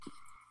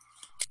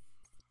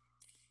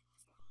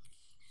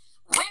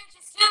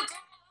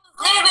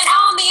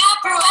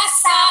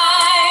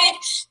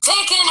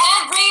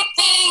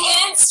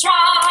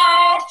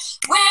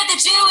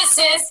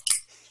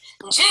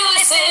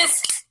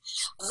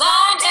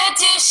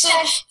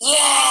edition.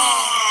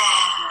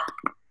 Yeah.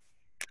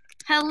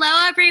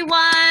 Hello,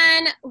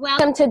 everyone.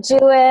 Welcome to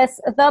Jewess,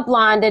 the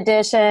blonde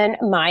edition.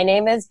 My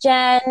name is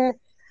Jen.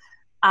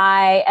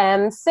 I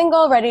am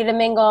single, ready to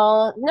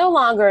mingle, no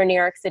longer in New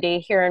York City,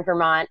 here in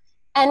Vermont.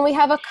 And we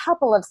have a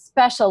couple of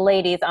special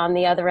ladies on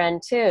the other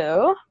end,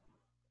 too.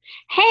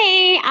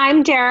 Hey,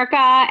 I'm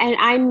Derica, and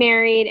I'm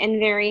married and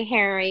very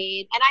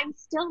harried, and I'm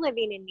still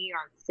living in New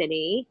York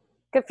City.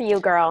 Good for you,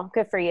 girl.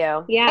 Good for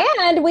you. Yeah.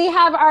 And we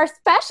have our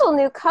special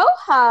new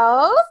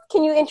co-host.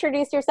 Can you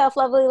introduce yourself,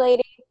 lovely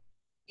lady?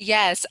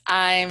 Yes,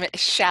 I'm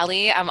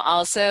Shelly. I'm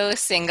also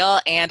single,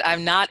 and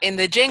I'm not in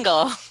the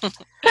jingle.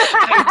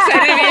 I'm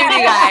excited to be with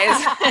you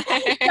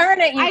guys. Darn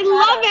it, I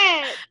love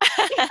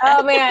it.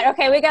 Oh, man.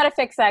 Okay, we got to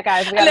fix that,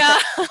 guys.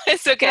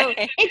 It's okay.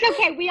 No, it's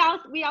okay.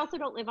 We also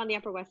don't live on the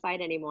Upper West Side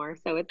anymore,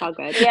 so it's all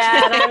good.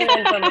 Yeah, and I'm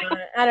in Vermont.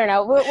 I don't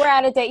know. We're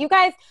out of date. You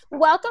guys,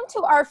 welcome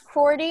to our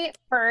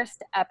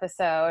 41st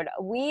episode.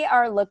 We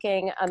are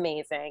looking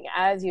amazing,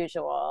 as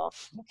usual.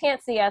 You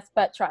can't see us,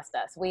 but trust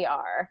us, we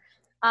are.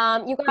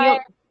 You guys,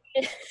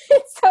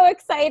 it's so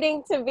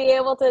exciting to be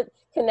able to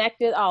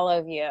connect with all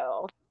of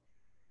you.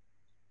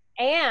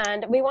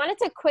 And we wanted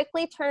to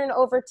quickly turn it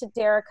over to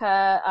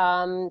Derica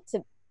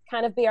to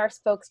kind of be our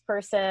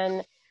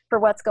spokesperson for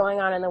what's going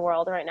on in the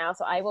world right now.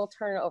 So I will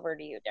turn it over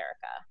to you,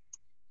 Derica.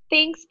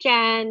 Thanks,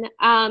 Jen.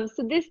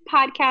 So this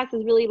podcast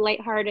is really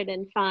lighthearted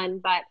and fun,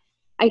 but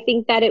I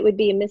think that it would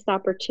be a missed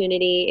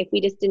opportunity if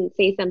we just didn't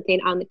say something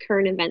on the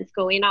current events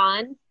going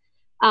on.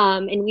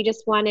 And we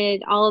just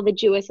wanted, all of the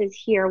Jewesses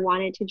here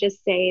wanted to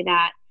just say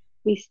that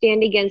we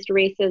stand against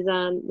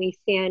racism. We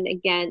stand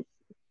against,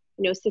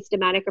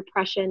 systematic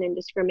oppression and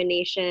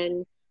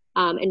discrimination.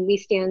 And we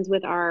stand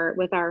with our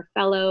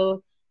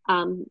fellow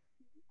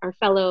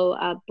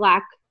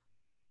Black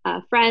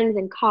friends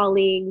and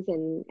colleagues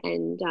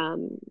and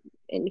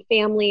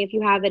family, if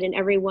you have it, and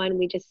everyone.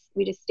 We just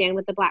stand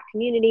with the Black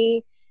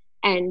community,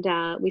 and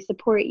we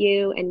support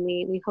you, and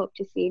we hope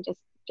to see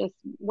just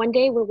one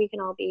day where we can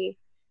all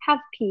have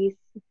peace,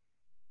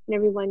 and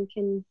everyone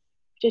can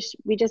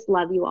we just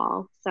love you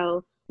all.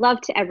 So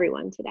love to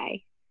everyone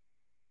today.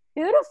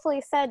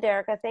 Beautifully said,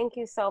 Derica. Thank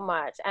you so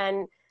much.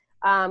 And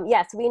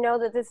yes, we know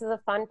that this is a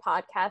fun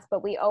podcast,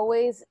 but we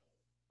always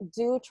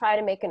do try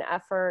to make an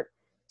effort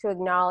to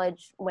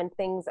acknowledge when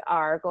things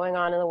are going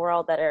on in the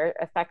world that are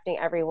affecting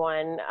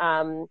everyone.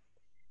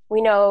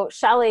 We know,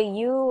 Shelly,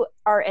 you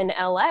are in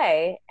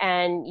LA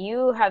and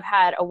you have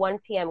had a 1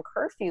 p.m.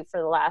 curfew for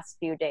the last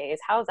few days.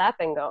 How's that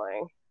been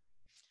going?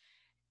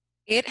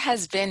 It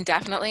has been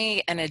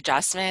definitely an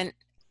adjustment.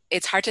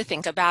 It's hard to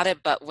think about it,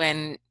 but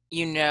when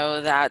you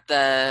know that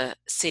the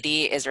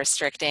city is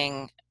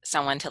restricting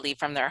someone to leave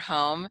from their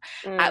home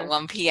at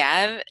 1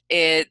 p.m.,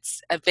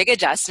 it's a big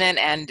adjustment,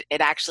 and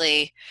it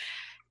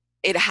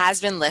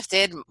has been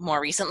lifted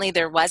more recently.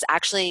 There was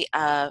actually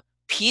a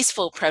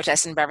peaceful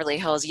protest in Beverly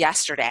Hills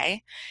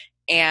yesterday,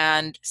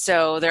 and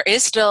so there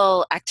is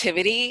still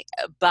activity,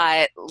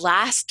 but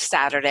last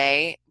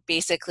Saturday,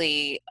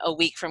 basically a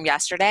week from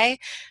yesterday,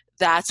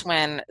 that's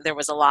when there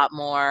was a lot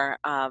more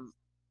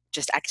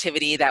just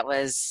activity that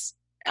was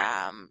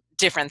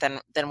different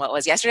than what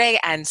was yesterday.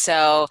 And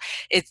so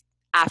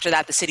after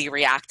that, the city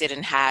reacted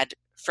and had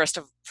first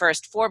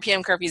 4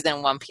 p.m. curfews,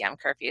 then 1 p.m.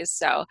 curfews.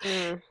 So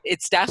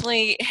it's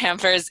definitely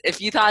hampers.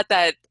 If you thought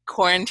that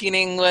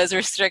quarantining was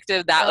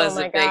restrictive, that was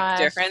a big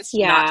difference.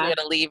 Yeah. Not to be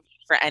able to leave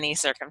for any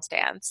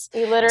circumstance.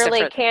 You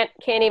literally can't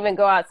even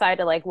go outside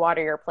to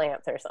water your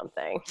plants or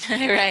something.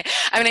 Right.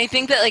 I mean, I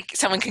think that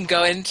someone can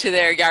go into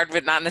their yard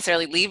but not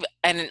necessarily leave.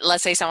 And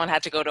let's say someone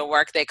had to go to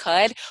work, they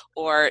could,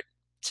 or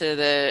to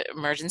the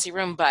emergency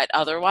room, but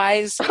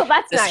otherwise, oh,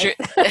 that's nice.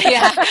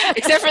 Yeah,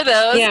 except for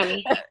those.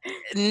 Yeah.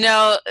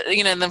 No,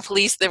 the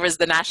police. There was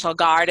the National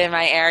Guard in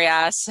my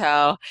area,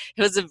 so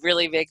it was a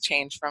really big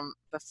change from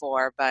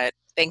before. But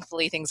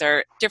thankfully, things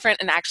are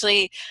different. And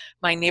actually,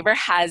 my neighbor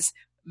has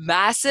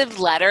massive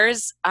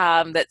letters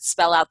that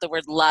spell out the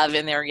word love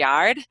in their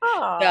yard.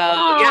 Aww. So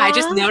yeah, I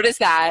just noticed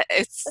that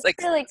it's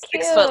that's really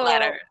 6-foot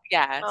letter.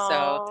 Yeah. Aww.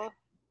 So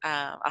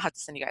I'll have to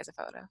send you guys a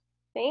photo.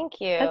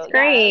 Thank you. That's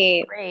great.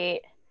 Yeah, that's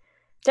great.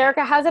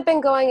 Derica, how's it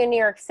been going in New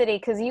York City?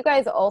 Because you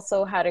guys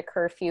also had a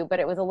curfew, but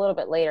it was a little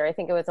bit later. I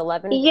think it was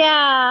 11.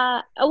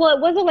 Yeah. Well,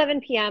 it was 11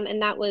 p.m. and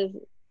that was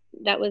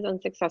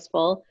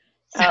unsuccessful.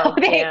 So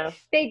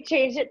they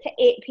changed it to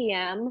 8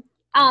 p.m.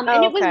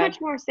 And it was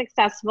much more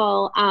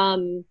successful.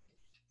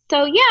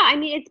 So yeah, I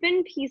mean, it's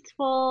been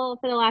peaceful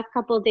for the last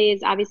couple of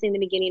days. Obviously, in the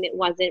beginning, it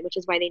wasn't, which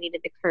is why they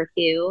needed the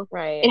curfew.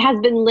 Right. It has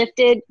been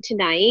lifted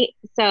tonight,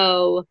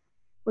 so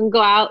we can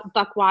go out,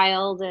 buck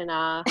wild, and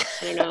I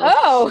don't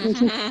know.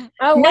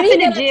 Nothing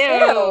to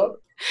do.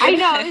 I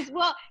know.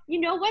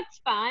 Well, what's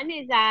fun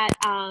is that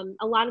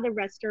a lot of the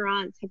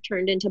restaurants have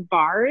turned into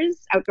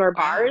bars, outdoor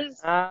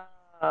bars.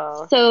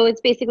 Oh. So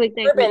it's basically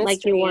like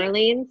New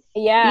Orleans.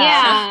 Yeah.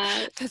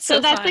 Yeah. That's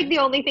the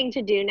only thing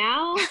to do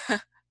now.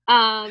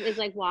 is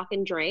like walk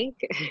and drink.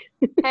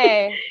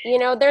 Hey,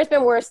 there's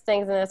been worse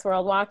things in this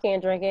world, walking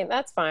and drinking.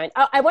 That's fine.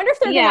 Oh, I wonder if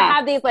they're gonna Yeah.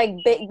 have these like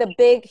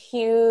big,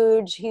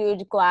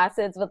 huge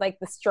glasses with like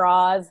the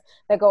straws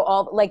that go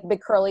all like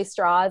big curly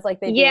straws, like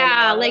they do in the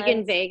Yeah, like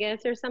in Netherlands.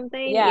 Vegas or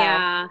something. Yeah.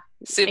 Yeah. I know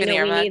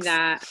Souvenir we need mugs.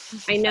 that.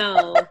 I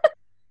know.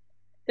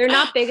 They're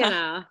not big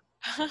enough.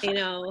 I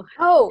know.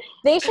 Oh,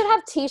 they should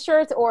have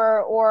T-shirts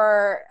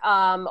or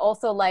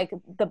also like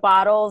the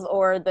bottles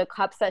or the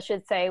cups that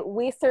should say,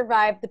 "We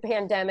survived the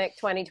pandemic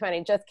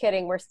 2020." Just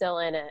kidding, we're still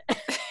in it.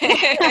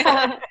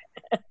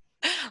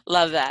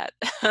 Love that.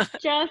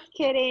 Just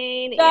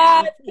kidding.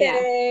 Just Yeah.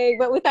 kidding,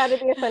 but we thought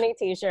it'd be a funny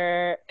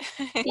T-shirt.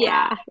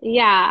 Yeah.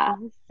 Yeah.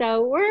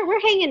 So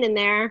we're hanging in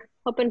there,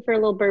 hoping for a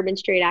little Bourbon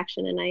Street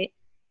action tonight.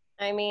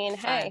 I mean,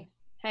 Fun.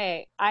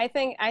 hey, I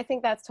think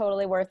that's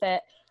totally worth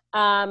it.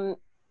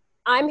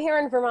 I'm here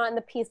in Vermont in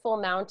the peaceful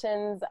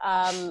mountains.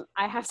 I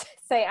have to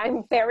say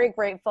I'm very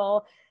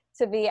grateful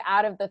to be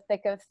out of the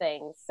thick of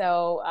things.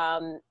 So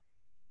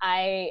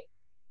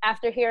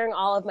after hearing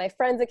all of my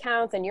friends'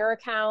 accounts and your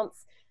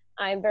accounts,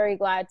 I'm very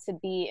glad to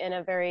be in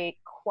a very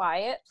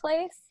quiet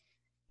place.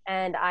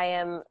 And I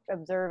am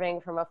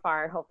observing from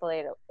afar, and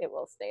hopefully it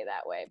will stay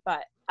that way.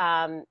 But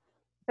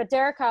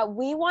Derica,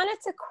 we wanted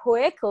to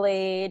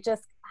quickly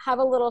just have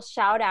a little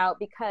shout out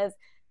because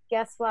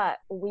guess what?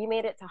 We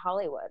made it to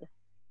Hollywood.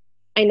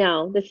 I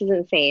know. This is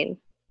insane.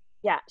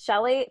 Yeah,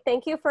 Shelly,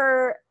 thank you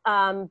for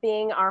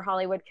being our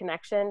Hollywood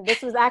connection.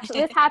 This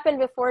happened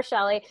before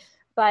Shelly,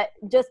 but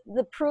just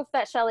the proof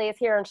that Shelly is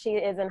here and she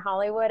is in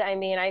Hollywood. I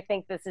mean, I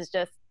think this is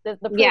just the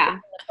proof is in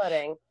the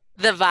pudding.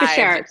 The vibe.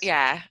 Sure.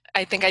 Yeah.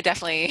 I think I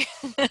definitely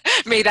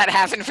made that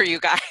happen for you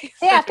guys.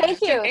 Yeah,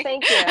 thank you.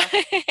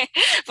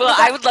 Well,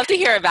 I would love to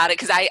hear about it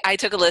because I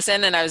took a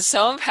listen and I was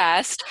so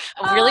impressed.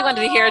 I really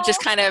wanted to hear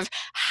just kind of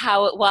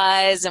how it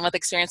was and what the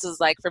experience was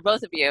like for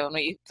both of you and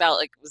what you felt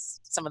like was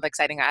some of the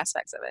exciting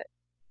aspects of it.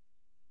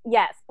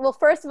 Yes. Well,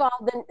 first of all,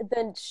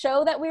 the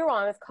show that we were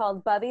on is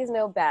called Bubbies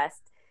Know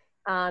Best.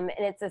 And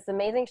it's this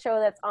amazing show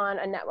that's on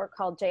a network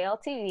called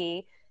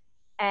JLTV.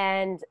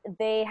 And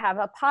they have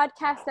a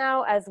podcast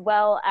now as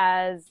well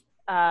as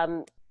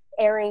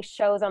airing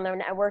shows on their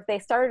network. They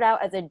started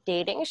out as a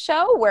dating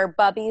show where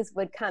Bubbies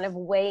would kind of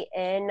weigh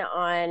in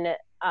on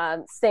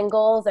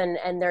singles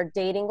and their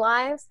dating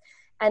lives.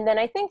 And then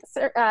I think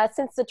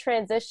since the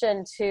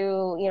transition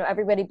to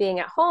everybody being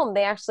at home,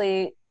 they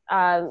actually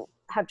have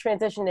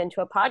transitioned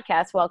into a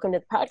podcast. Welcome to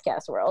the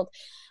podcast world.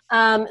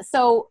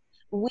 So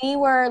we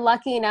were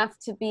lucky enough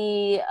to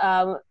be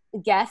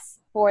guests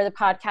for the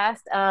podcast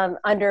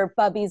under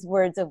Bubby's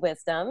Words of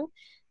Wisdom.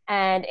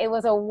 And it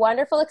was a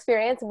wonderful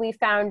experience. We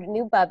found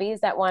new bubbies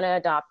that want to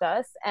adopt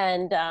us.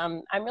 And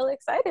I'm really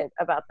excited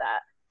about that.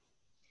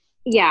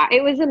 Yeah,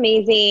 it was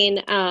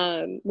amazing.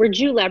 We're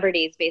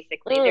Jewelebrities,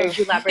 basically. They're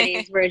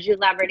Jewelebrities. We're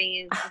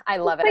Jewelebrities. I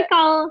love it.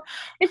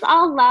 It's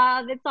all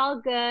love. It's all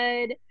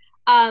good.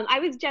 I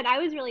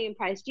was really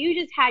impressed. You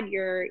just had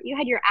your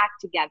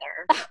act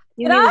together.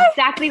 You knew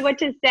exactly what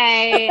to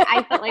say.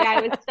 I felt like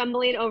I was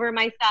stumbling over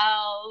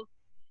myself.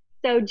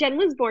 So Jen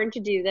was born to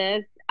do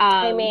this.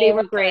 They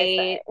were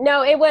great.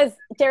 No, it was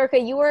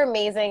Derica. You were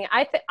amazing.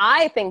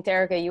 I think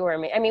Derica, you were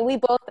amazing. I mean, we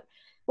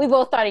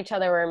both thought each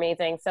other were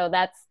amazing. So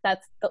that's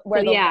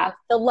where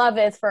the love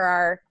is for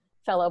our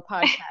fellow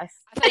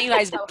podcasts. I thought you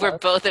guys were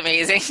both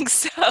amazing.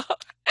 So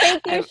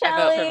thank you,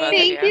 Shelly.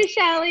 Thank you,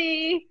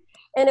 Shelly.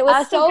 And it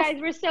was so guys,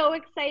 we're so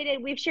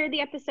excited. We've shared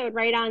the episode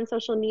right on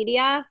social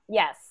media.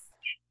 Yes.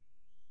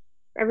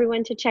 For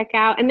everyone to check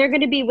out. And they're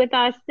going to be with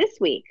us this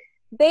week.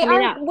 They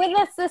are with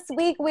us this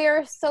week. We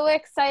are so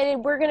excited.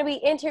 We're going to be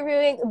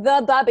interviewing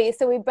the bubbies.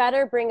 So we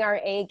better bring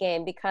our A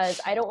game because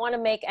I don't want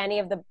to make any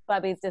of the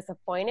bubbies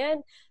disappointed.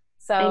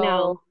 So, I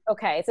know.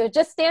 Okay. So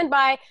just stand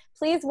by.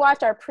 Please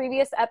watch our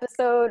previous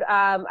episode,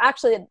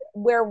 actually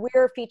where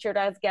we're featured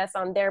as guests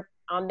on their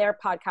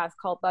podcast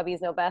called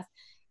Bubbies Know Best.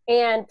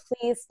 And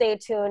please stay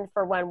tuned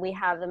for when we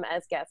have them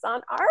as guests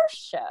on our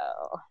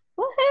show.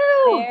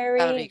 Woohoo!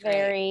 Very,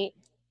 very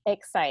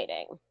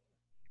exciting.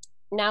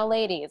 Now,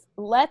 ladies,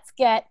 let's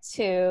get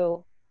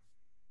to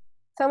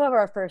some of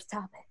our first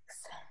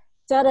topics.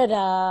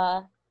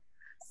 Da-da-da.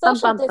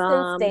 Social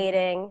distance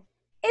dating.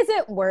 Is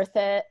it worth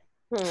it?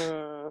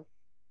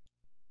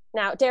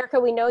 Now,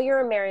 Derica, we know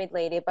you're a married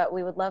lady, but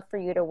we would love for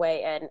you to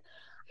weigh in.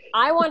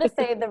 I want to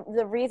say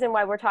the reason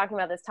why we're talking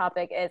about this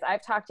topic is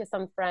I've talked to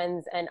some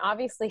friends, and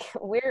obviously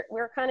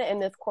we're kind of in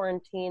this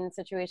quarantine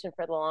situation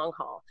for the long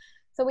haul.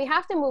 So we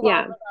have to move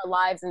on with our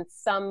lives in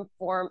some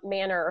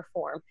manner or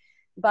form,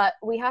 but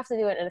we have to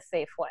do it in a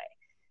safe way.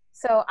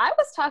 So I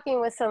was talking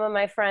with some of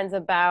my friends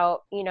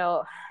about,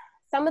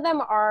 some of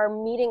them are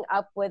meeting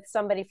up with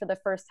somebody for the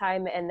first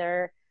time and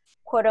they're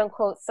quote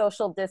unquote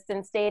social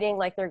distance dating,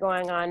 like they're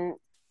going on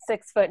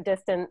 6-foot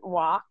distant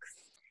walks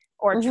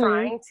or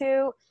trying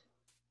to.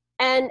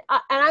 And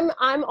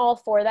I'm all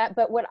for that.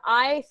 But what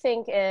I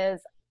think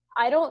is,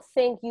 I don't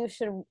think you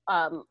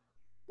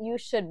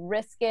should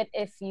risk it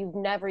if you've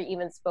never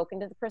even spoken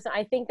to the person.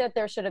 I think that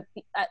there should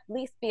at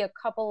least be a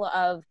couple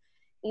of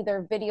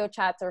either video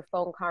chats or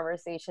phone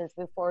conversations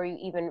before you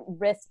even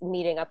risk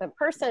meeting up in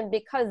person,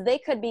 because they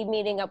could be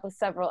meeting up with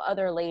several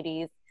other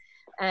ladies.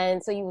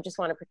 And so you just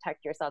want to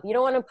protect yourself. You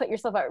don't want to put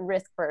yourself at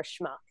risk for a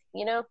schmuck,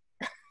 you know?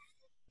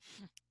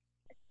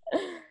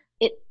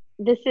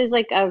 This is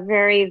like a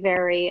very,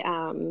 very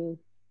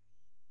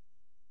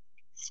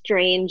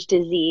strange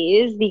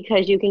disease,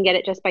 because you can get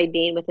it just by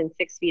being within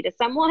 6 feet of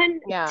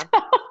someone. Yeah.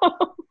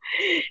 So,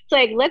 it's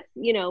like,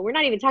 we're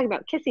not even talking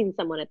about kissing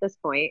someone at this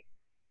point.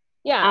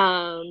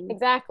 Yeah,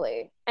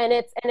 exactly. And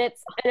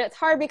it's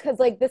hard because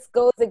like this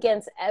goes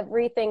against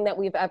everything that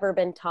we've ever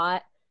been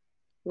taught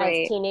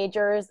right. as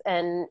teenagers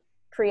and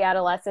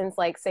pre-adolescents,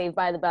 like Saved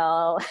by the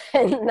Bell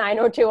and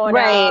 90210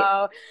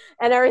 right.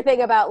 and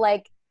everything about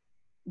like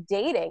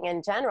dating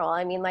in general.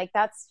 I mean, like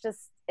it's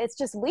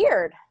just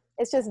weird.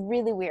 It's just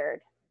really weird.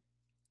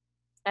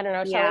 I don't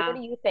know, Shelley, what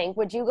do you think?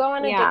 Would you go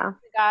on a date with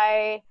a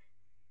guy?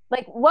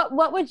 Like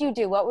what would you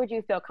do? What would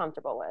you feel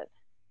comfortable with?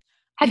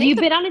 Have you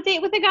been on a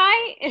date with a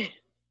guy?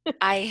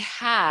 I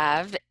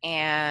have,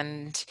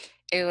 and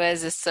it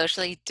was a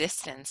socially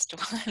distanced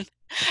one.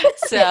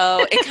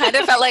 So it kind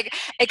of felt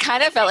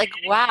like,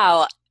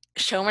 wow,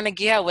 Shomer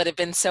Nagia would have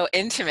been so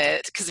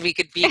intimate because we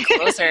could be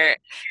closer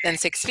than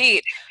 6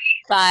 feet.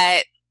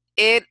 But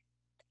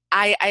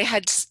I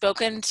had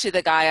spoken to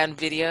the guy on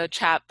video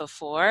chat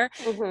before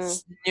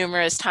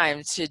numerous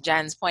times, to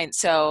Jen's point.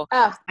 So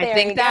I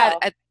think that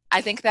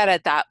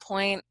at that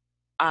point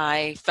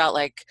I felt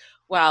like,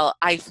 well,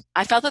 I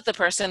felt that the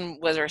person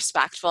was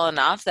respectful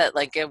enough that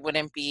like it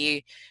wouldn't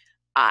be,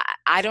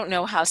 I don't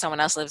know how someone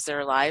else lives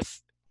their life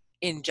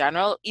in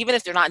general. Even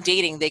if they're not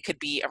dating, they could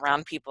be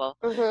around people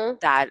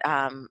that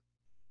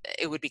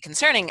it would be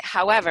concerning.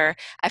 However,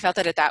 I felt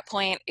that at that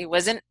point it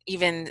wasn't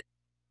even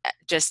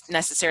just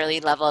necessarily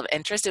level of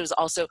interest. It was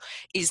also,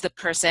 does the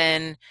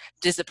person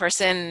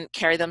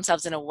carry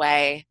themselves in a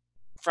way,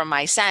 from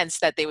my sense,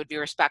 that they would be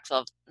respectful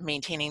of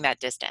maintaining that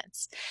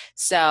distance.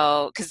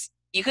 So, because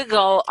you could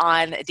go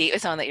on a date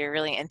with someone that you're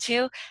really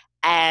into,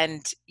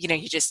 and you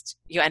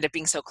end up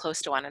being so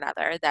close to one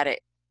another that it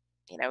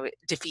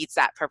defeats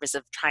that purpose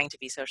of trying to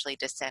be socially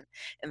distant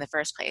in the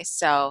first place.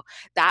 So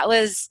it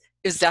was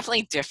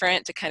definitely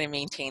different to kind of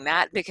maintain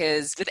that,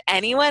 because with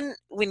anyone,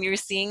 when you're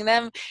seeing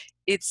them,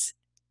 it's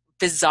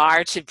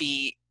bizarre to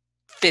be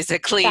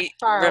physically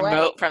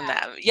remote from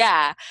them.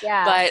 Yeah.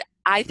 But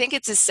I think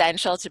it's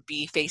essential to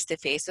be face to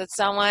face with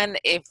someone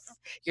if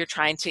you're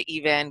trying to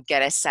even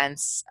get a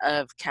sense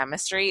of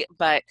chemistry.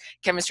 But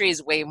chemistry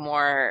is way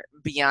more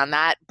beyond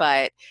that,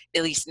 but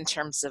at least in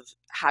terms of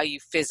how you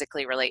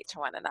physically relate to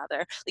one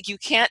another. Like, you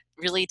can't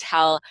really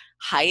tell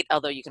height,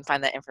 although you can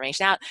find that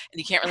information out, and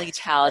you can't really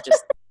tell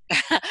just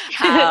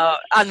how,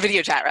 on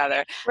video chat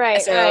rather.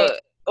 Right.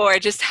 Or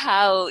just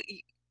how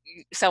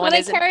someone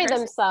they carry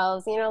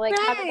themselves, like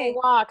how do they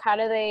walk,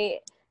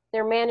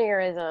 their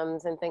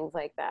mannerisms and things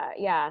like that.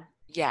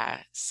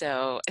 Yeah,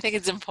 so I think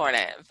it's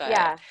important.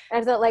 But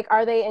and so like,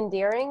 are they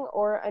endearing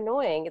or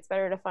annoying? It's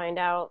better to find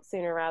out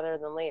sooner rather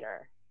than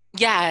later.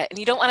 And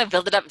you don't want to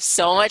build it up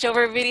so much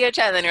over video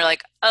chat, and then you're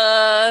like,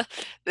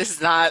 this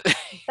is not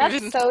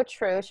that's so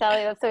true,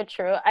 Shelley. That's so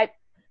true. I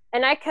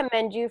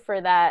commend you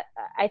for that.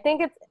 I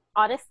think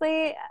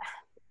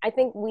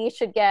we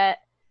should get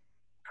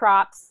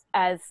props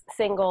as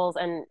singles,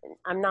 and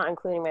I'm not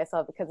including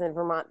myself because in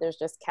Vermont there's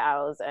just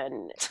cows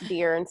and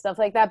deer and stuff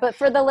like that, but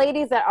for the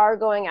ladies that are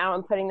going out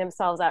and putting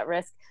themselves at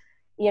risk,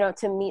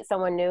 to meet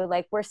someone new,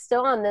 like, we're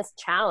still on this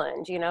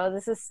challenge,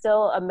 this is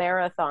still a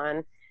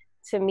marathon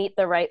to meet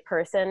the right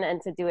person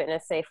and to do it in a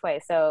safe way.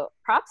 So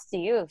props to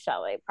you,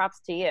 Shelley. Props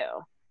to you.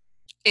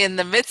 In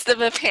the midst of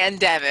a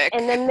pandemic.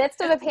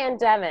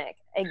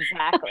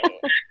 Exactly.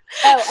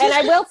 Oh, and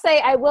I will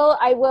say, I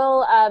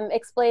will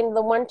explain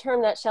the one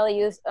term that Shelley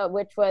used,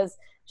 which was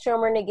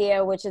Shomer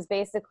Nagia, which is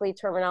basically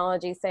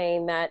terminology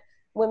saying that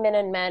women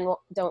and men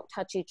don't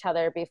touch each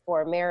other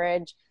before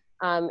marriage.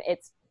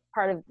 It's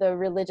part of the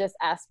religious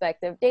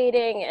aspect of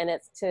dating, and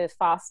it's to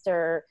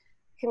foster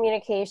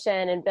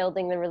communication and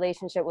building the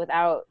relationship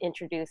without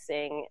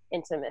introducing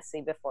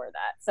intimacy before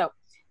that. So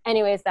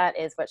anyways, that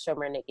is what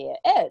Shomer Nagia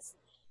is.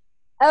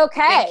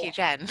 Okay. Thank you,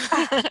 Jen.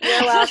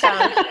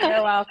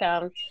 You're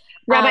welcome.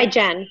 Rabbi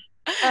Jen.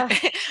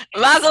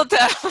 Mazel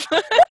tov.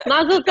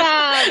 Mazel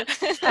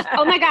tov.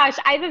 Oh my gosh,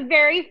 I have a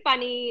very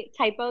funny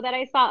typo that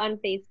I saw on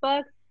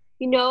Facebook.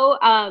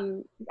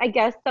 I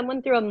guess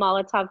someone threw a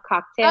Molotov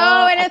cocktail.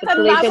 Oh, and it's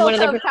a Mazel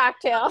Tov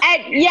cocktail.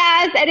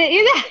 Yes, and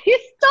you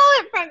stole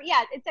it from,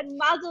 it's a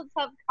Mazel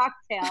Tov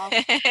cocktail.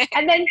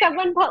 And then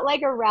someone put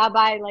like a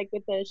rabbi, like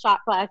with a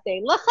shot glass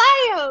saying,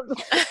 L'chaim.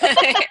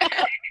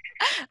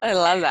 I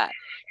love that.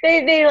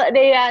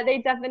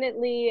 They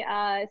definitely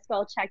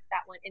spell checked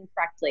that one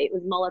incorrectly. It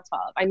was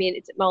Molotov. I mean,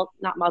 it's not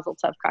Mazel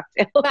Tov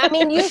cocktail. I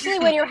mean, usually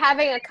when you're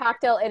having a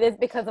cocktail, it is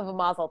because of a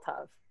Mazel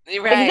Tov.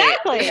 Right.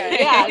 Exactly.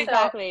 Yeah,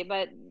 exactly.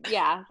 But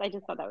yeah, I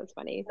just thought that was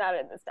funny. Not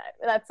in this time.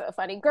 That's so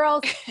funny,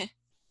 girls.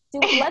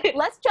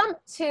 Let's jump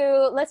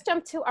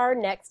to our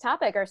next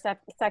topic, our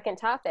second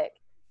topic.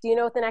 Do you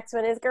know what the next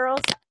one is,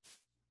 girls?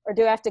 Or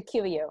do I have to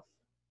cue you?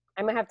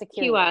 I might have to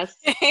cue Cue you. us.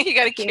 You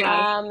got to cue.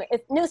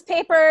 It's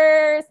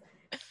newspapers,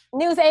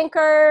 news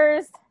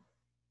anchors.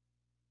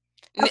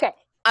 Okay.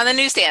 On the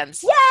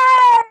newsstands. Yay!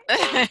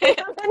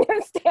 On the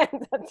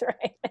newsstands, that's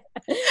right.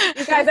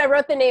 You guys, I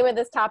wrote the name of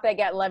this topic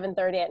at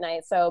 11:30 at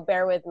night, so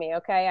bear with me,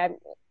 okay? I'm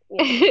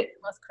the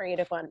most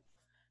creative one.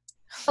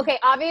 Okay,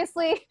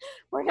 obviously,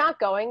 we're not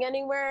going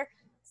anywhere,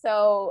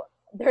 so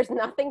there's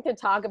nothing to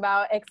talk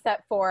about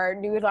except for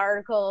news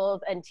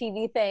articles and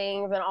TV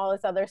things and all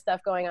this other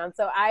stuff going on.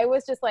 So I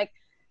was just like,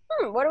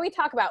 what do we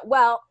talk about?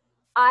 Well,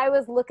 I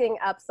was looking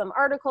up some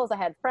articles. I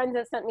had friends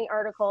that sent me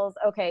articles.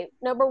 Okay,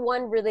 number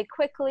one, really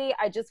quickly,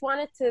 I just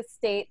wanted to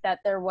state that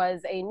there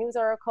was a news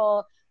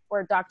article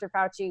where Dr.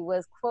 Fauci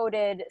was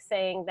quoted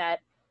saying that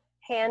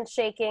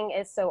handshaking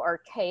is so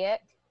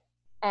archaic.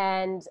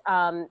 And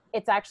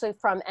it's actually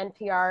from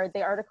NPR.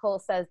 The article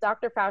says,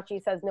 Dr.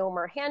 Fauci says no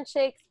more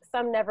handshakes.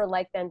 Some never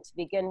liked them to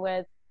begin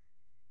with.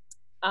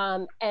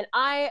 And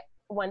I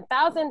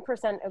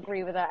 1000%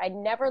 agree with that. I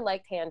never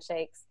liked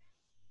handshakes.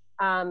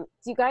 Do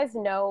you guys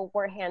know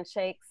where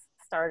handshakes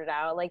started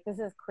out? Like, this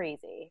is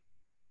crazy.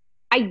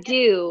 I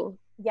do.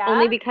 Yeah?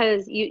 Only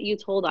because you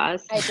told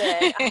us. I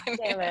did. Oh,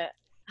 damn it.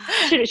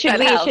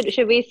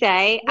 Should we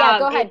say? Yeah,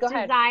 go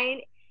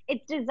ahead.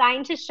 It's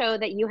designed to show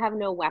that you have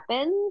no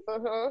weapons,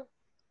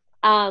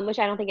 Mm-hmm. which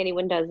I don't think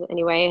anyone does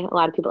anyway. A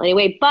lot of people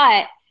anyway.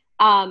 But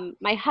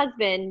my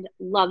husband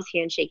loves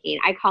handshaking.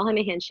 I call him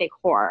a handshake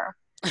whore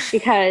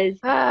because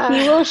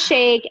he will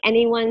shake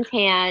anyone's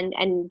hand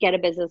and get a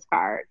business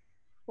card.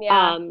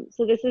 Yeah.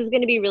 So this is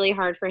going to be really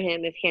hard for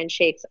him if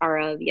handshakes are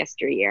of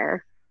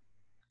yesteryear,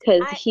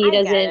 because he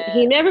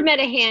never met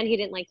a hand he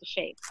didn't like to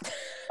shake.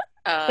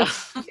 So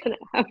he's going to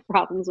have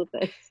problems with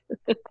this.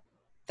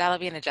 That'll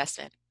be an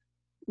adjustment.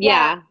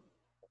 Yeah.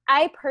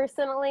 I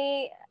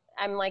personally,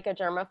 I'm like a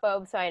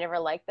germaphobe, so I never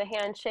liked the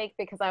handshake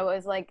because I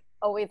was like,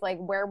 always like,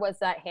 where was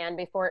that hand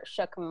before it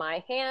shook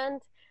my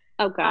hand?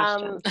 Oh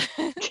gosh.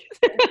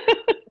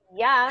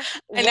 Yeah.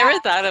 I never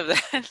thought of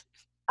that.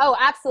 Oh,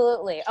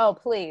 absolutely. Oh,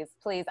 please.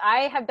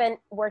 I have been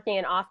working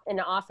in an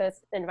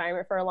office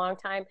environment for a long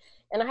time,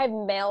 and I have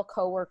male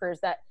coworkers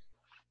that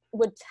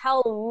would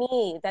tell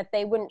me that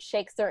they wouldn't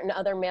shake certain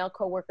other male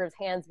coworkers'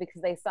 hands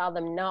because they saw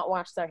them not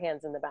wash their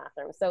hands in the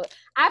bathroom. So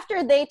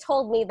after they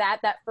told me that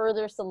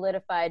further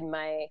solidified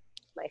my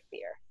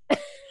fear.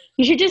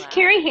 You should just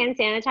carry hand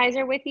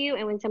sanitizer with you,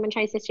 and when someone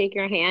tries to shake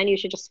your hand, you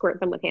should just squirt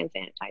them with hand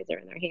sanitizer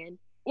in their hand.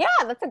 Yeah,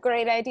 that's a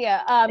great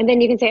idea. And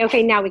then you can say,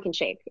 okay, now we can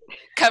shake.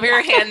 Cover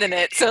your hand in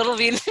it so it'll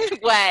be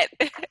wet.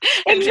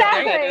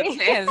 Exactly.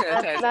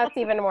 That's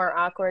even more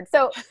awkward.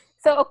 So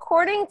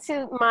according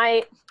to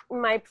my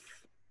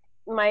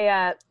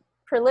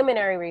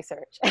preliminary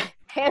research,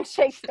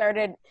 handshake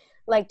started,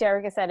 like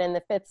Derek has said, in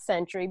the 5th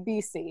century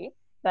BC.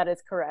 That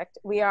is correct.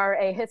 We are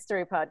a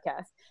history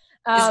podcast.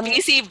 Is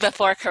BC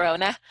before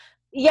Corona?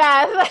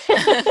 Yeah,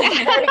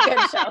 very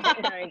good,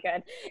 Shelby. Very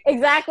good.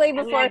 Exactly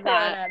before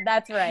Corona.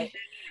 That's right.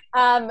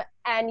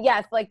 And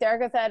yes, like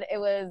Derek said, it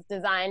was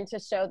designed to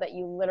show that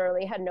you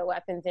literally had no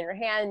weapons in your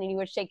hand, and you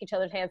would shake each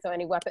other's hands so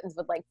any weapons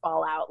would like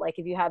fall out, like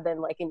if you had them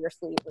like in your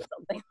sleeves or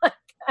something like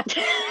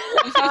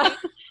that.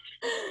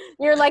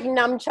 Your like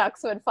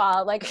nunchucks would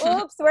fall. Like,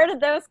 oops, where did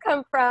those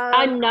come from?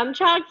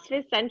 Nunchucks,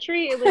 5th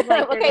century? It was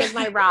like, there goes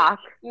my rock.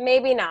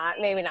 Maybe not.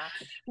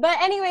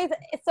 But anyways,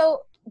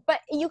 but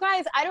you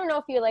guys, I don't know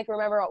if you like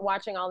remember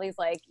watching all these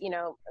like, you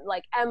know,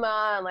 like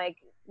Emma and like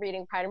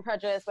reading Pride and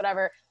Prejudice,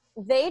 whatever.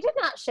 They did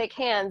not shake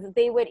hands.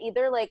 They would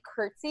either like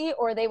curtsy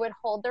or they would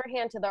hold their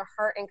hand to their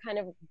heart and kind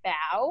of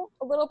bow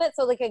a little bit.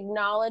 So like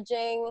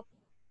acknowledging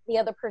the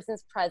other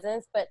person's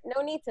presence, but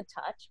no need to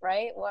touch,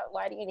 right?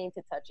 Why do you need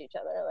to touch each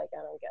other? Like,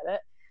 I don't get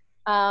it.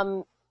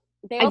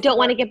 I don't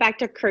want to get back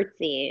to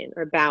curtsying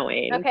or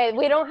bowing. Okay,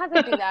 we don't have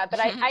to do that,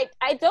 but I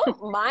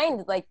don't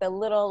mind like the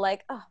little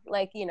like, oh,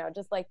 like, you know,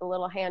 just like the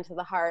little hand to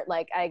the heart.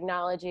 Like, I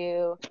acknowledge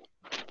you.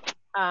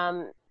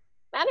 I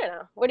don't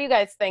know. What do you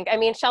guys think? I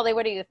mean, Shelly,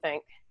 what do you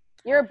think?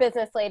 You're a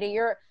business lady.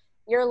 You're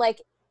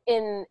like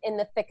in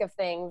the thick of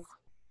things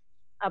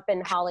up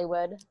in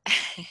Hollywood.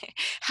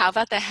 How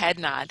about the head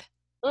nod?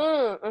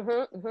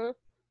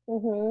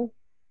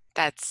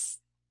 That's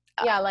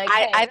yeah, like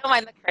I don't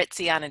mind the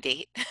curtsy on a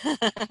date. Yeah,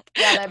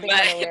 that'd be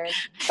kind of weird.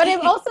 But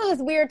it also is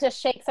weird to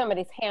shake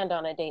somebody's hand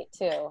on a date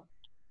too.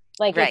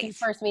 Like if you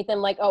first meet them,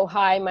 like, oh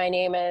hi, my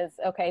name is,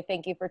 okay,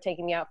 thank you for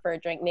taking me out for a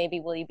drink.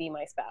 Maybe will you be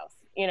my spouse?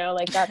 You know,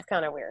 like that's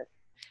kind of weird.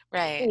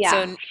 Right. Yeah.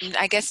 So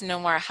I guess no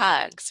more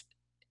hugs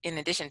in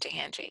addition to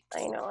handshakes.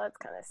 I know, that's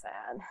kind of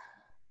sad.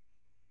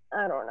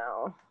 I don't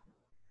know.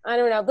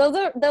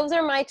 Those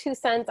are my 2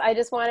 cents. I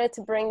just wanted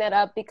to bring that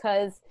up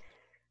because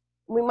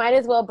we might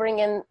as well bring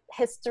in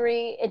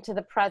history into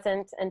the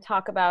present and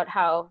talk about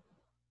how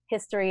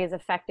history is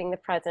affecting the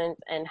present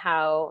and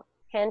how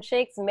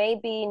handshakes may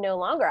be no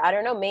longer. I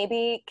don't know,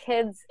 maybe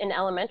kids in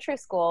elementary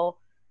school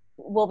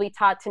will be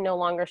taught to no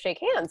longer shake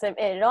hands.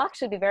 It'll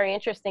actually be very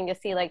interesting to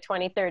see like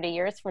 20, 30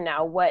 years from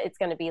now what it's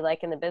going to be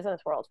like in the business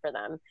world for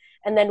them.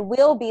 And then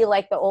we'll be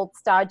like the old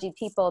stodgy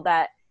people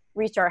that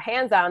reach our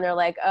hands out and they're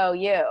like, oh,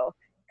 you.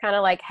 Kind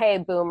of like, hey,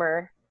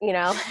 boomer, you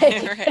know?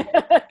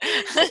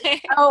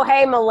 Right. Oh,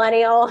 hey,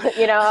 millennial,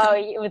 you know,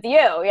 it was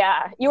you.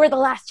 Yeah. You were the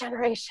last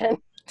generation.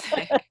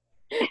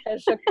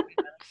 It shook me.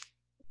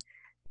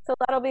 So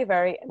that'll be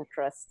very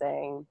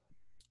interesting.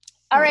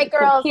 All right, So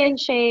girls.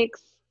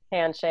 handshakes.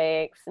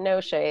 Handshakes,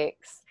 no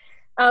shakes.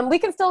 We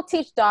can still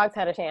teach dogs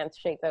how to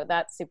handshake, though.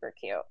 That's super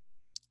cute.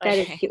 That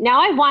is Okay. cute.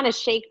 Now I want to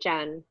shake,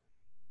 Jen.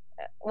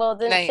 Well,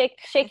 then Nice.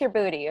 shake your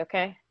booty,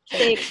 okay?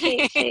 Shake,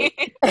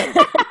 shake.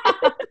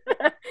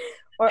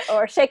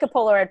 or shake a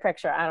Polaroid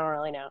picture. I don't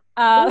really know.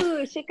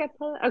 Ooh, shake a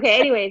pull. Okay,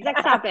 anyways,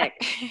 next topic.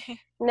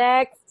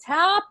 Next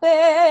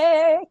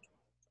topic.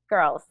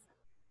 Girls,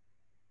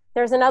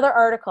 there's another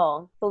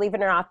article, believe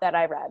it or not, that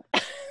I read.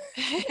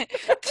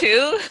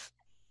 2?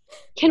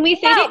 Can we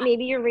say No. that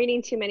maybe you're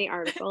reading too many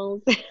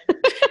articles?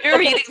 You're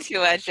reading too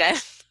much, Jen.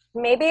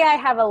 Maybe I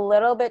have a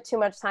little bit too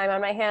much time on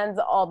my hands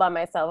all by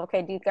myself.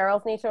 Okay, do you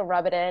girls need to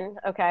rub it in?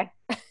 Okay.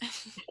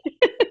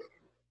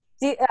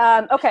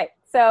 Okay,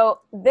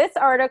 so this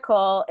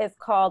article is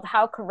called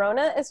How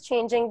Corona is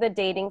Changing the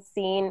Dating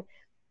Scene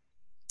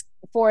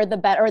for the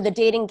Better, or the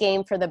dating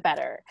game for the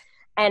better.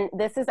 And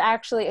this is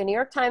actually a New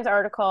York Times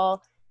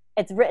article.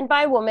 It's written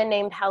by a woman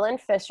named Helen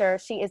Fisher.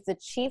 She is the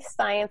chief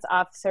science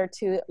officer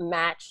to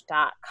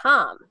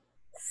Match.com.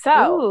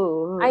 So,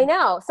 Ooh. I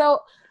know. So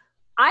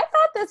I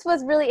thought this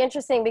was really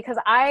interesting because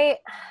I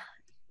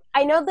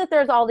know that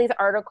there's all these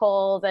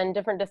articles and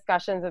different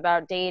discussions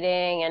about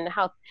dating and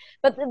how,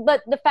 but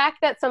the fact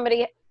that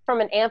somebody from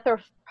an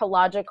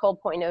anthropological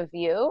point of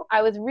view,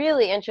 I was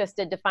really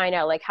interested to find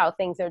out like how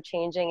things are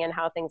changing and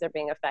how things are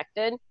being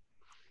affected.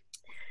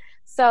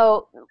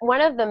 So one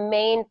of the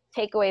main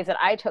takeaways that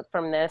I took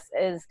from this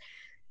is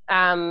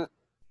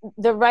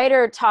the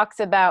writer talks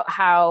about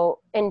how,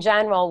 in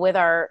general, with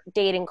our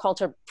dating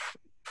culture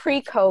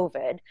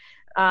pre-COVID,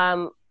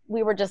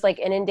 we were just like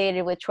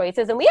inundated with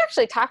choices. And we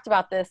actually talked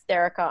about this,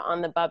 Derica,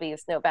 on the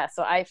Bubbies Know Best.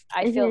 So I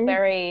feel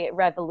very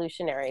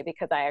revolutionary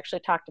because I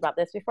actually talked about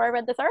this before I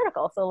read this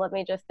article. So let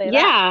me just say that.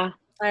 Yeah.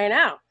 I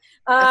know.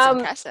 That's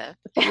impressive.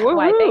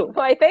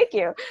 Why, thank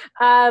you.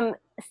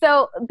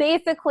 So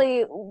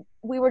basically,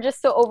 we were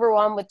just so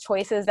overwhelmed with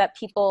choices that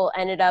people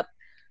ended up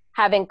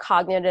having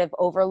cognitive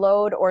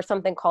overload, or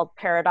something called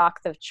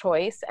paradox of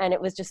choice. And it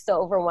was just so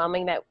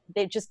overwhelming that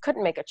they just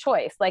couldn't make a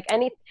choice. Like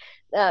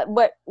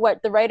what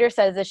the writer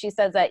says is, she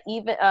says that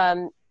even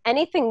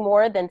anything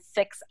more than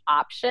 6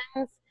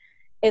 options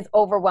is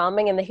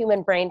overwhelming, and the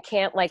human brain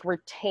can't like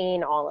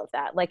retain all of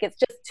that. Like it's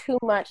just too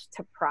much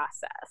to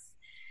process.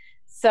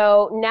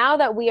 So now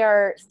that we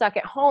are stuck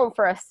at home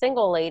for us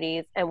single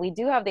ladies, and we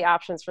do have the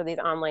options for these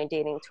online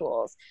dating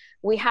tools,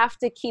 we have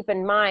to keep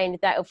in mind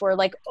that if we're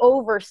like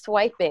over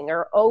swiping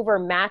or over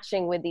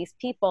matching with these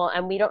people,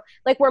 and we don't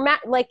like,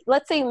 like,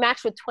 let's say you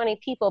match with 20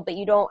 people, but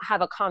you don't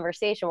have a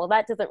conversation. Well,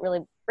 that doesn't really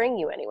bring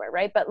you anywhere,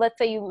 right? But let's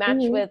say you match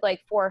with like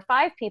 4 or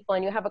 5 people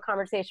and you have a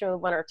conversation with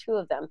 1 or 2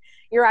 of them,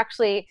 you're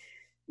actually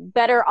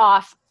better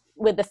off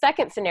with the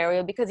second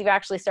scenario because you've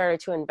actually started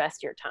to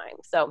invest your time.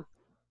 So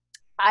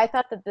I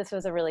thought that this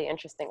was a really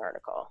interesting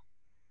article.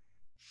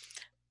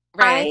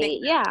 Right. I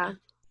think, yeah.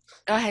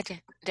 Go ahead,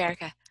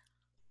 Derica.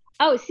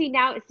 Oh,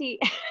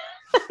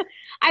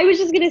 I was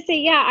just gonna say,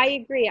 yeah,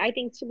 I agree. I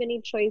think too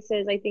many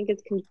choices. I think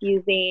it's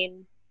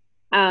confusing.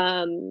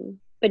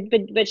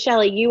 But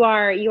Shelley, you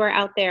are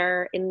out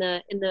there in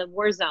the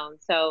war zone.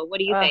 So what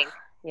do you think?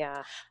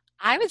 Yeah.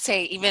 I would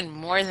say even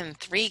more than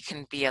 3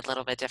 can be a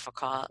little bit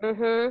difficult.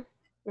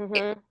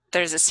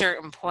 There's a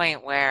certain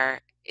point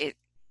where it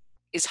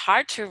is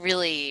hard to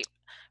really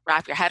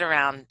wrap your head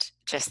around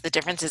just the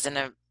differences in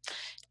the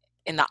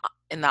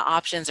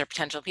options or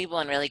potential people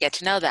and really get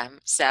to know them.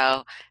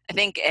 So I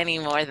think any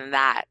more than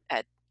that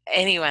at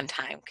any one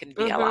time can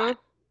be a lot.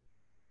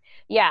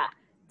 Yeah,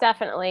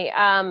 definitely.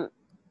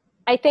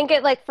 I think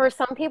it like for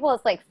some people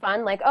it's like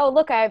fun, like, oh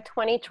look, I have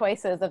 20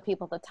 choices of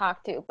people to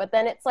talk to, but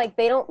then it's like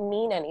they don't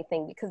mean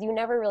anything because you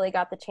never really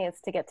got the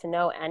chance to get to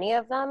know any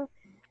of them.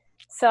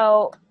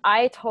 So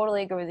I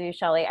totally agree with you,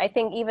 Shelley. I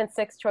think even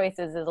 6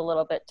 choices is a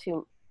little bit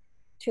too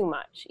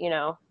much, you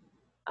know.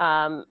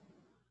 I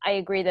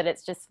agree that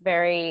it's just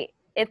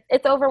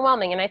it's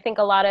overwhelming. And I think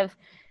a lot of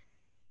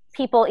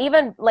people,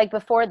 even like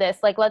before this,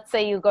 like let's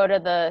say you go to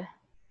the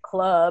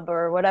club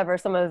or whatever,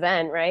 some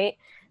event, right?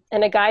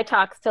 And a guy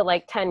talks to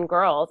like 10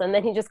 girls and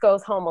then he just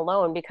goes home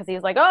alone because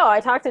he's like, oh, I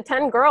talked to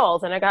 10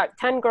 girls and I got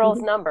 10 girls'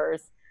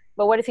 numbers.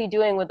 But what is he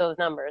doing with those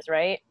numbers,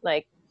 right?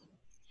 Like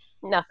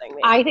nothing.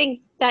 Maybe. I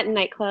think that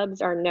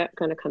nightclubs are not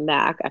going to come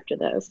back after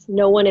this.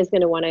 No one is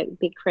going to want to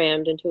be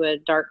crammed into a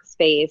dark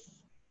space.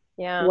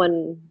 Yeah.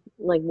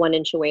 One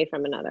inch away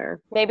from another.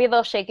 Maybe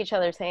they'll shake each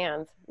other's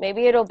hands.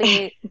 Maybe it'll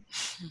be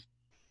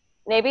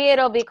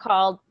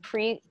called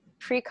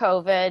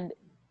pre-COVID,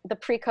 the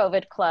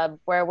pre-COVID club,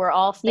 where we're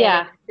all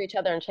standing next to each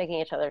other and shaking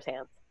each other's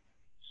hands.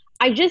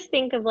 I just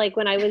think of like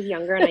when I was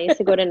younger and I used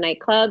to go to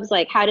nightclubs,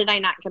 like how did I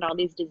not get all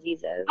these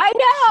diseases? I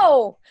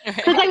know!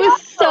 Because I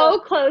was so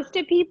close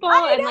to people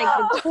and like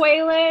the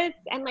toilets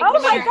and like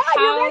oh my God,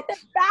 you're at the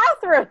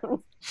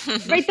bathroom.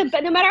 right?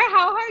 But no matter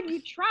how hard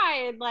you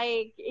tried,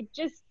 like you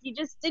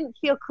just didn't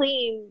feel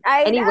clean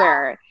I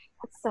anywhere. know.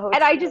 It's so And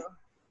true. I just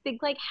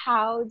think like,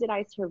 how did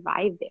I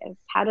survive this?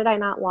 How did I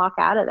not walk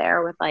out of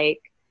there with like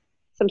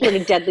some sort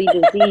of deadly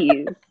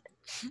disease?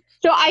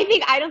 So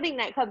I don't think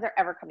nightclubs are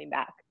ever coming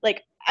back.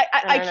 Like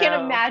I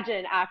can't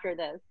imagine after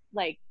this,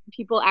 like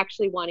people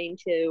actually wanting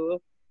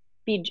to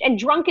be and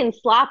drunk and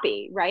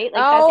sloppy, right?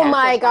 Like Oh that's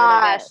my also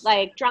part of gosh. it.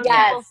 Like drunk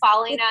Yes. people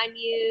falling on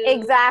you.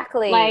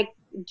 Exactly. Like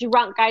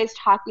drunk guys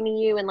talking to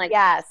you and like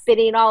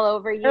spitting all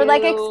over you. They're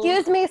like,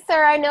 excuse me,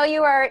 sir, I know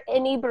you are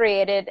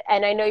inebriated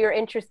and I know you're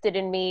interested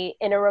in me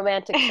in a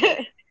romantic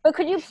sense, but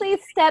could you please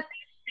step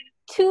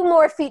 2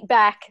 more feet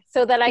back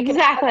so that I can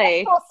have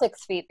a full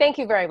 6 feet? Thank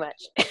you very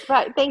much.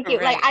 Right, thank you.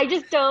 Right. Like I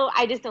just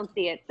don't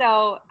see it.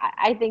 So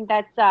I think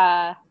that's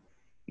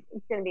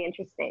it's gonna be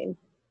interesting.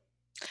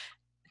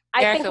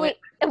 I think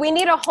we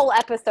need a whole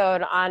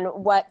episode on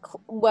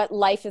what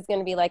life is going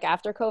to be like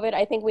after COVID.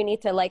 I think we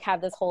need to like have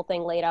this whole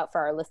thing laid out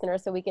for our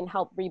listeners so we can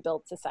help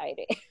rebuild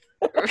society.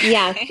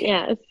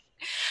 Yes.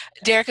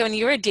 Derica, when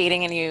you were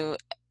dating and you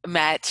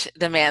met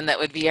the man that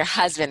would be your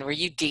husband, were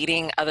you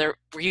dating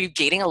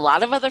a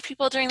lot of other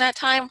people during that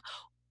time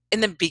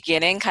in the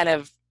beginning, kind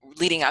of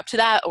leading up to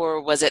that,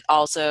 or was it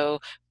also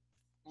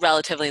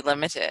relatively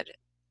limited?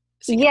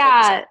 So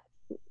yeah.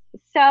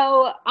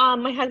 So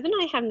my husband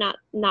and I have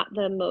not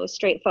the most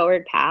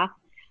straightforward path.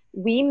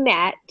 We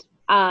met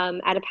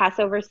at a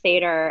Passover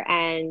Seder,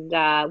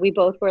 and we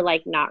both were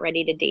like not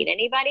ready to date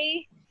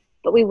anybody,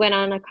 but we went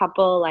on a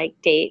couple like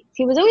dates.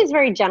 He was always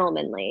very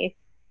gentlemanly.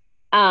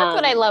 That's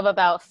what I love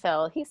about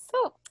Phil. He's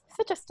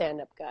such a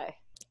stand-up guy.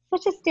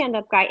 Such a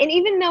stand-up guy. And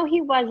even though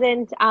he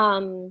wasn't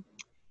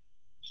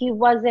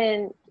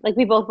like,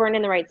 we both weren't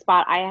in the right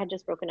spot. I had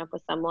just broken up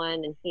with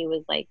someone and he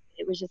was like,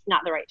 it was just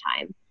not the right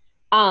time.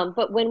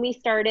 But when we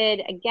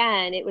started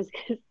again, it was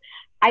because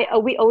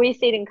we always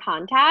stayed in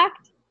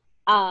contact.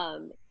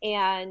 And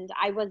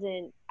we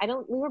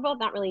were both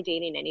not really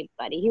dating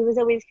anybody. He was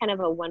always kind of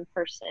a one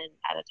person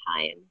at a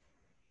time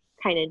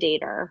kind of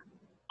dater.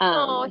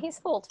 He's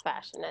old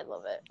fashioned. I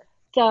love it.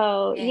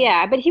 So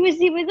yeah, but he was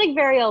like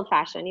very old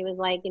fashioned. He was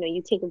like,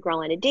 you take a girl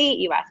on a date,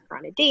 you ask her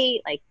on a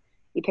date, like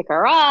you pick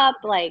her up.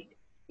 Like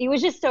it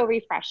was just so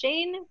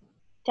refreshing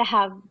to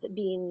have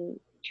being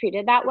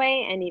treated that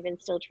way and even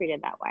still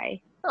treated that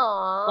way.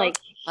 Aww. Like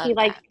he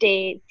likes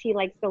dates, he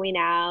likes going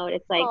out.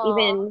 It's like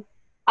even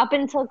up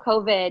until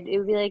COVID, it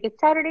would be like, it's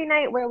Saturday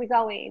night, where are we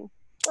going?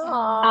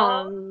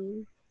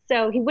 Aww.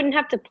 So he wouldn't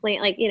have to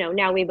plan, like,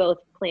 now we both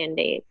plan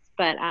dates,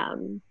 but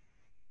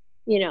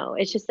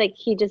it's just like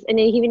and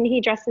even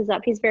he dresses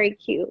up. He's very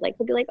cute. Like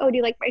he'll be like, "Oh, do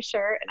you like my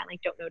shirt?" And I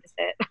like don't notice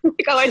it. I'm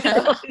like, "Oh, I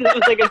didn't notice it."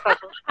 Was like a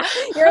special.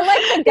 You're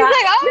like the guy.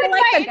 Like, oh, you're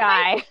like the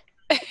guy.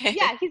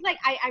 Yeah, he's like,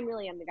 I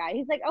really am the guy.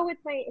 He's like, "Oh, it's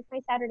my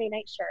Saturday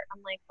night shirt."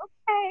 I'm like,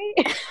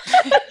 "Okay."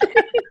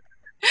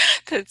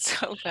 That's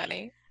so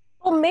funny.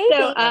 Well,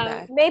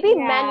 maybe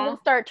men will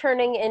start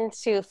turning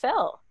into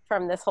Phil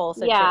from this whole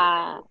situation.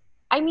 Yeah,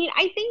 I mean,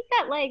 I think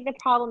that like the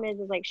problem is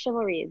like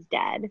chivalry is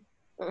dead.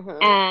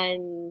 Mm-hmm.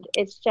 And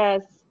it's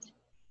just,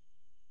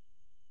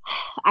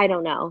 I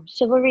don't know.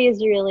 Chivalry is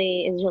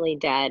really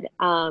dead.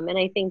 And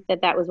I think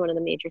that was one of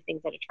the major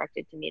things that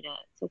attracted to me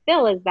to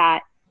Phil, is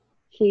that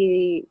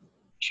he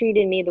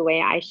treated me the way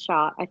I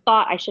thought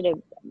I should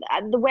have,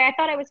 the way I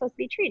thought I was supposed to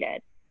be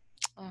treated.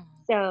 Oh.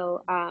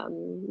 So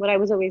what I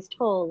was always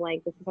told,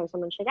 like, this is how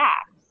someone should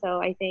act. So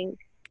I think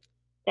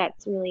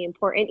that's really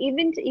important.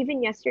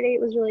 Even yesterday,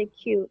 it was really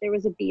cute. There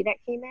was a bee that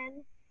came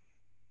in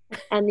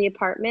the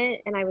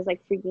apartment, and I was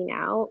like freaking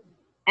out,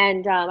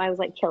 and I was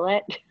like, kill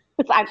it.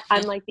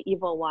 I'm like the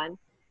evil one.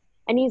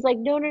 And he's like,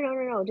 no,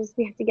 just,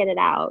 we have to get it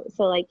out.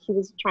 So like he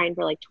was trying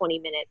for like 20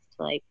 minutes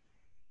to like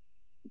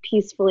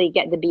peacefully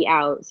get the bee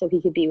out so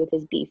he could be with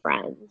his bee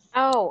friends.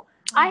 I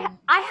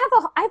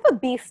have a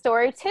bee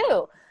story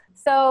too.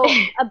 So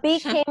a bee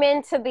came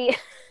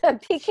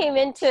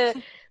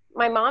into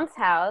my mom's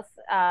house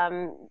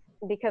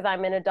because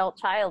I'm an adult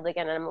child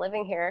again and I'm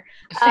living here,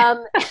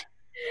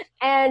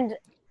 and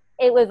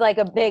it was like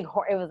a big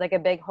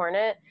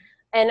hornet.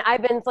 And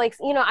I've been like,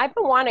 I've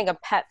been wanting a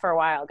pet for a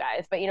while,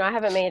 guys, but I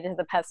haven't made it to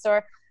the pet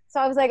store. So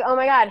I was like, oh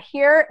my God,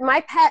 here,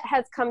 my pet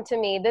has come to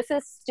me. This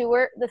is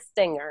Stuart the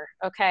Stinger.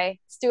 Okay.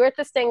 Stuart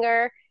the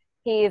Stinger.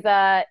 He's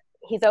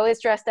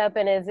always dressed up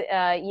in his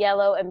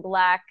yellow and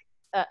black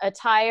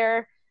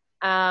attire.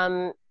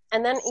 And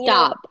then,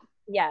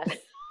 yes.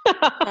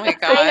 Oh my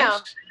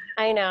gosh.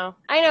 I know,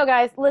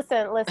 guys.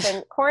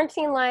 Listen.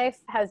 Quarantine life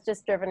has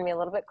just driven me a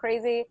little bit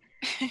crazy.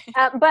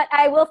 But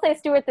I will say,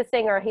 Stuart the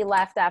Stinger, he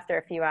left after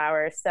a few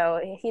hours,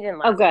 so he didn't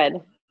last. Oh, good.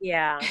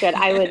 Yeah, good.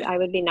 I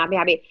would not be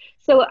happy.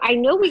 So I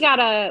know we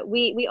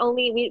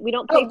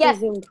don't pay for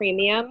Zoom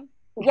Premium.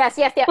 Yes.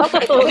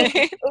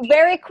 Okay.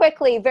 Very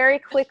quickly,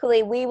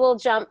 we will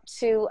jump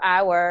to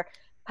our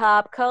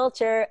pop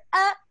culture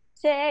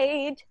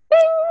update.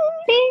 Bing,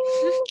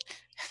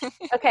 bing.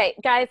 Okay,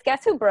 guys,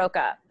 guess who broke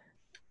up?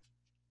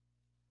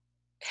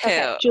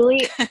 Okay,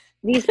 Julie,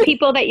 these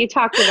people that you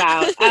talked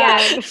about.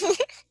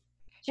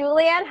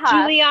 Julianne Hough.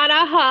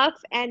 Juliana Huff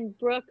and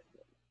Brooke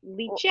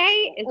Leach.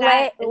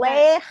 That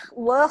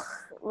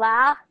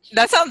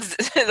sounds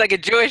like a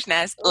Jewish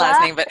last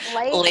name, but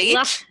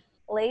Leach?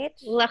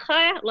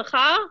 L'chaim?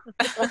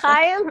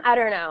 I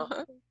don't know.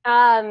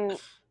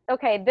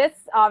 Okay, this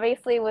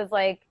obviously was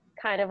like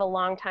kind of a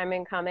long time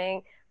in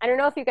coming. I don't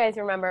know if you guys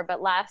remember,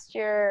 but last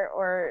year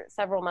or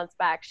several months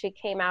back, she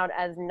came out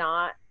as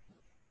not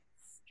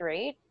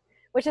straight,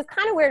 which is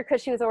kind of weird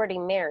because she was already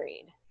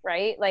married,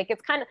 right? Like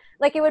it's kind of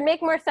like it would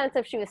make more sense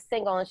if she was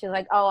single and she was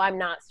like, oh, I'm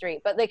not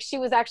straight. But like she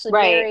was actually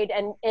married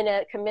and in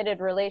a committed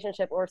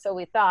relationship, or so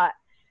we thought,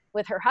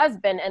 with her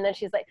husband. And then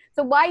she's like,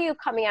 so why are you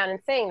coming out and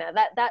saying that?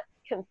 That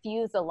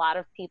confused a lot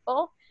of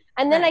people.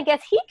 And then I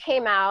guess he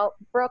came out,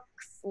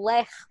 Brooks,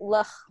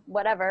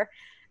 whatever.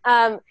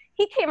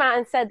 He came out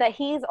and said that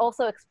he's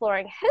also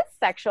exploring his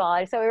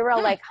sexuality. So we were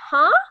all like,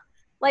 huh?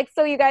 Like,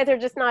 so you guys are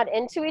just not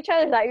into each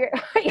other? Is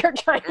that what you're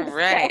trying to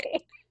say?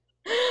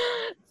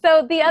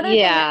 So the other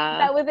thing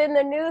that was in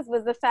the news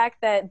was the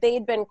fact that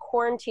they'd been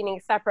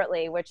quarantining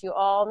separately, which you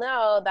all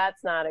know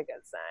that's not a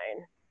good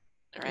sign.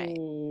 Right.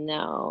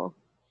 No.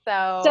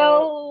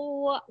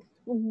 So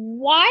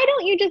why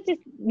don't you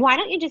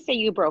just say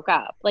you broke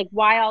up? Like,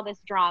 why all this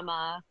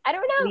drama? I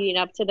don't know. Leading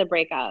up to the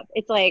breakup.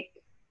 It's like,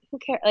 who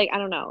cares? Like, I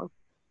don't know.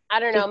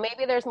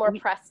 Maybe there's more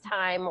press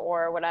time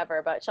or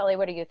whatever. But Shelley,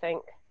 what do you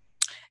think?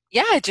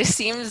 Yeah, it just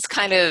seems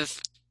kind of.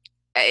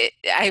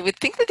 I would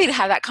think that they'd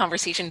have that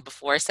conversation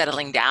before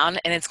settling down,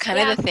 and it's kind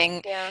of the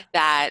thing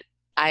that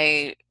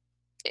I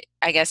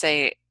guess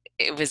it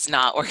was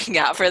not working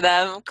out for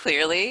them,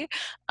 clearly.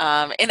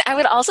 And I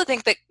would also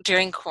think that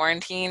during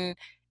quarantine,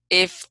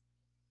 if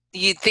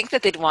you'd think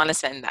that they'd want to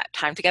spend that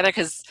time together,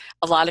 because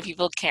a lot of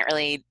people can't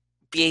really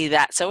be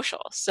that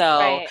social.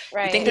 So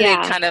I think that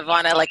they'd kind of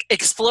want to like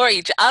explore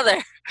each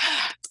other.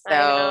 So, I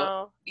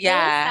know.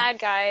 yeah. We're sad,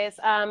 guys.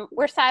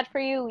 We're sad for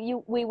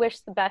you. We wish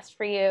the best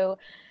for you.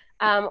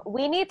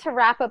 We need to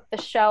wrap up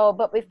the show,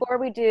 but before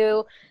we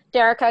do,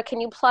 Derica,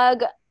 can you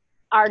plug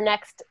our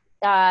next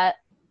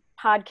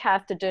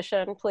podcast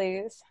edition,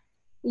 please?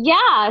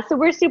 Yeah, so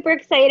we're super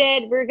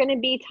excited. We're going to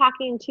be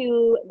talking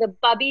to the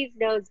Bubbies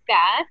Knows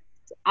Best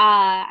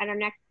on our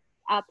next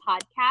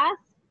podcast.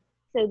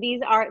 So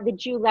these are the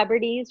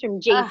Jewelebrities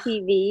from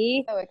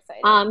JTV, so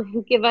exciting.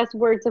 Who give us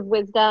words of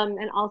wisdom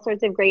and all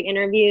sorts of great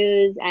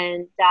interviews,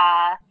 and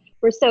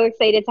we're so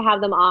excited to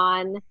have them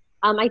on.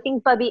 I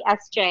think Bubby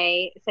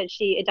SJ said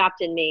she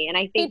adopted me, and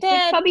I think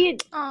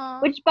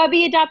which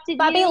Bubby adopted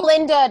Bubby you?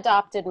 Linda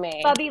adopted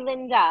me. Bubby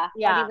Linda.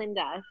 Yeah. Bubby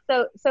Linda.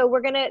 So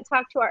we're gonna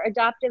talk to our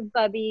adoptive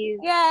Bubbies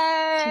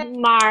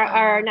tomorrow,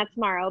 or not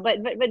tomorrow, but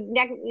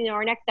next,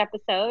 our next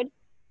episode.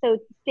 So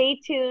stay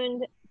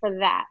tuned for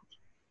that.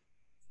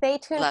 Stay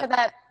tuned for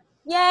that.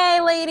 Yay,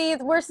 ladies!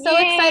 We're so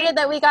excited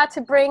that we got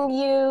to bring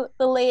you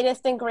the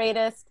latest and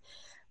greatest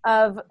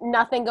of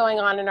nothing going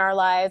on in our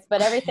lives,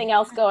 but everything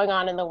else going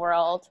on in the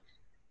world.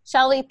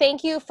 Shelley,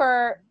 thank you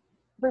for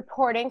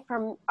reporting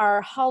from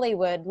our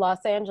Hollywood,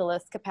 Los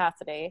Angeles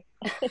capacity.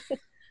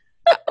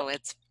 Oh,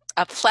 it's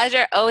a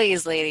pleasure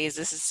always, ladies.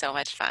 This is so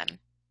much fun.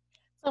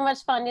 So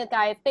much fun, you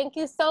guys. Thank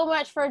you so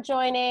much for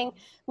joining.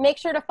 Make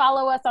sure to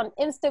follow us on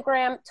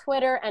Instagram,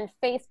 Twitter, and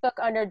Facebook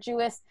under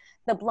Jewess,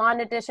 the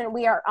Blonde Edition.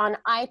 We are on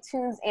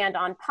iTunes and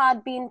on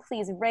Podbean.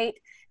 Please rate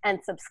and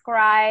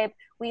subscribe.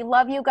 We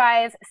love you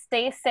guys.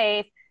 Stay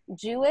safe.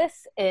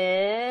 Jewess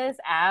is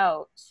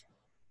out.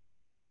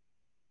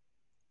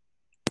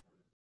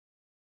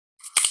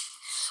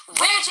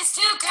 We're just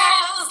two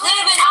girls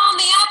living on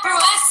the Upper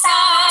West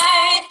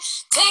Side,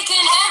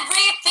 taking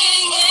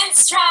everything in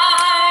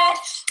stride.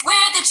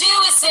 We're the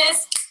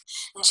Jewesses,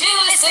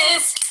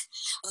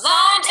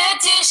 Blonde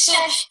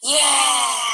Edition, yeah.